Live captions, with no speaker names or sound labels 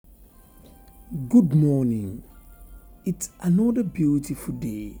Good morning. It's another beautiful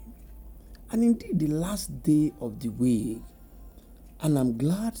day, and indeed the last day of the week, and I'm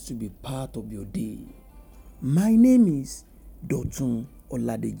glad to be part of your day. My name is Dotun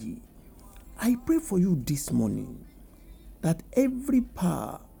Oladeji. I pray for you this morning that every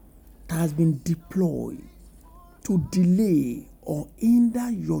power that has been deployed to delay or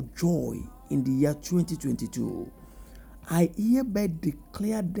hinder your joy in the year 2022, I hereby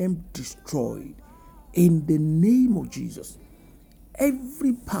declare them destroyed in the name of Jesus.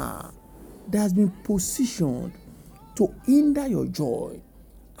 Every power that has been positioned to hinder your joy,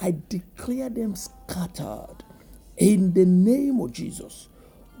 I declare them scattered in the name of Jesus.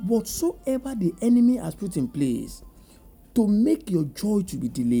 Whatsoever the enemy has put in place to make your joy to be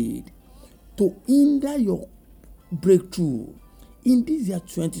delayed, to hinder your breakthrough in this year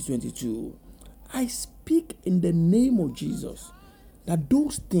 2022, I speak in the name of Jesus that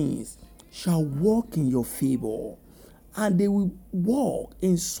those things shall work in your favor, and they will work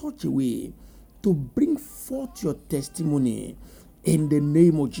in such a way to bring forth your testimony in the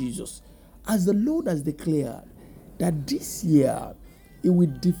name of Jesus. As the Lord has declared that this year it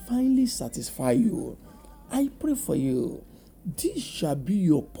will divinely satisfy you, I pray for you. This shall be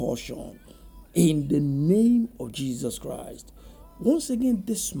your portion in the name of Jesus Christ. Once again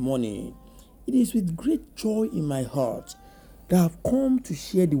this morning, it is with great joy in my heart that I have come to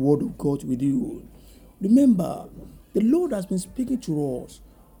share the word of God with you. Remember, the Lord has been speaking to us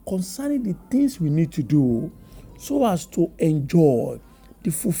concerning the things we need to do so as to enjoy the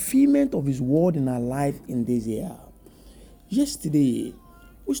fulfillment of His word in our life in this year. Yesterday,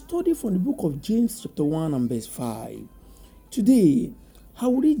 we studied from the book of James chapter 1 and verse 5. Today, I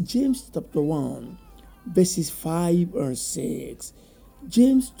will read James chapter 1, verses 5 and 6.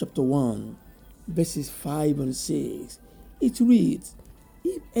 James chapter 1, verses 5 and 6. It reads,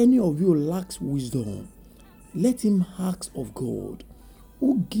 "If any of you lacks wisdom, let him ask of God,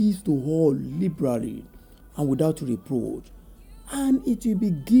 who gives to all liberally and without reproach, and it will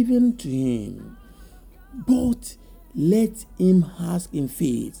be given to him. But let him ask in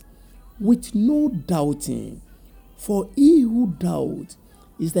faith, with no doubting. For he who doubts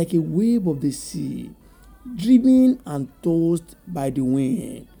is like a wave of the sea, driven and tossed by the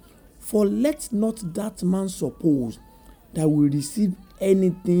wind. For let not that man suppose that we receive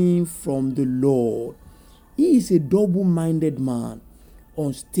anything from the Lord. He is a double-minded man,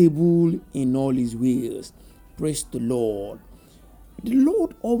 unstable in all his ways." Praise the Lord. The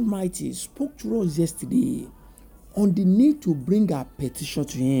Lord Almighty spoke to us yesterday on the need to bring our petition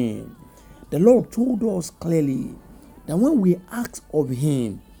to Him. The Lord told us clearly that when we ask of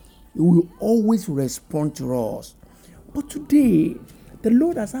Him, He will always respond to us. But today, the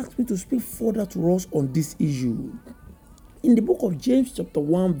Lord has asked me to speak further to us on this issue. In the book of James chapter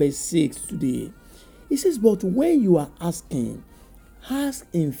 1 verse 6 today, it says, "But when you are asking, ask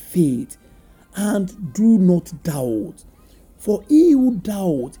in faith and do not doubt. For he who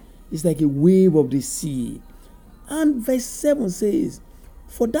doubts is like a wave of the sea." And verse 7 says,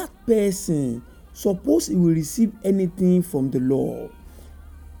 "For that person, suppose he will receive anything from the Lord."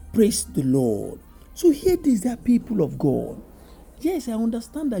 Praise the Lord. So here it is, that people of God. Yes, I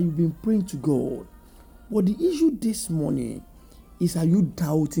understand that you've been praying to God. But the issue this morning is, are you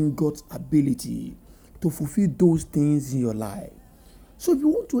doubting God's ability to fulfill those things in your life? So if you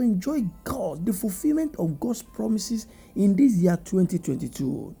want to enjoy God, the fulfillment of God's promises in this year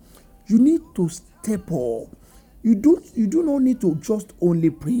 2022, you need to step up. You do not need to just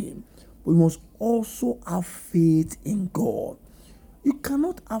only pray, but you must also have faith in God. You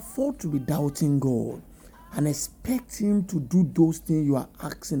cannot afford to be doubting God and expect Him to do those things you are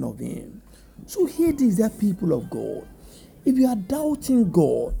asking of Him. So here it is, that people of God. If you are doubting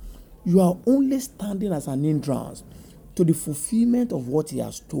God, you are only standing as an hindrance to the fulfillment of what He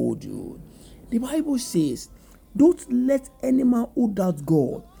has told you. The Bible says, "Don't let any man who doubts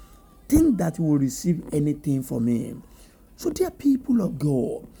God think that he will receive anything from Him." So dear people of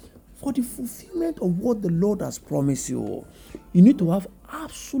God, for the fulfillment of what the Lord has promised you, you need to have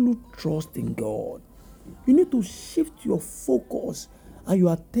absolute trust in God. You need to shift your focus and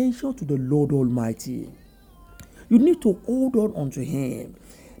your attention to the Lord Almighty. You need to hold on unto Him.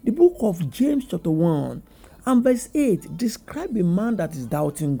 The book of James chapter 1 and verse 8 describe a man that is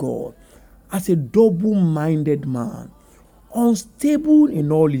doubting God as a double-minded man, unstable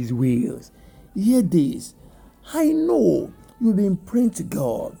in all his ways. Hear this. I know you've been praying to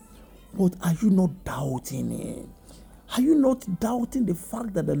God, but are you not doubting Him? Are you not doubting the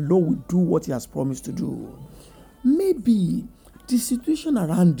fact that the Lord will do what He has promised to do? Maybe the situation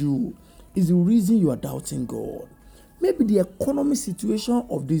around you is the reason you are doubting God. Maybe the economic situation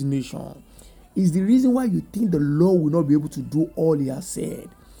of this nation is the reason why you think the Lord will not be able to do all He has said.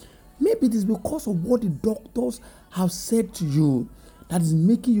 Maybe it is because of what the doctors have said to you that is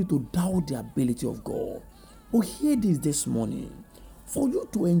making you to doubt the ability of God. But hear this morning. For you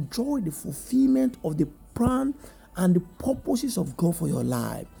to enjoy the fulfillment of the plan and the purposes of God for your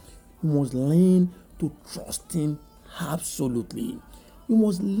life, you must learn to trust Him absolutely. You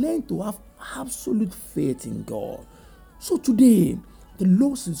must learn to have absolute faith in God. So today, the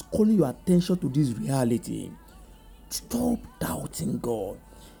Lord is calling your attention to this reality. Stop doubting God.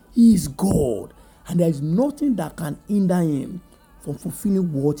 He is God, and there is nothing that can hinder Him from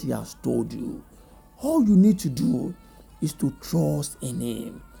fulfilling what He has told you. All you need to do is to trust in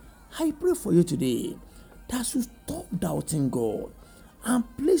Him. I pray for you today that you stop doubting God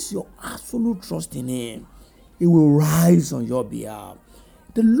and place your absolute trust in Him. He will rise on your behalf.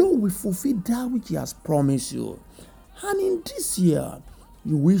 The Lord will fulfill that which He has promised you. And in this year,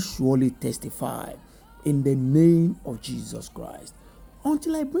 you will surely testify in the name of Jesus Christ.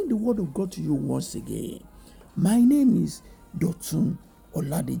 Until I bring the word of God to you once again, my name is Dotun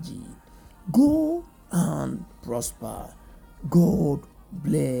Oladeji. Go and prosper. God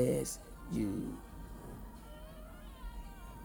bless you.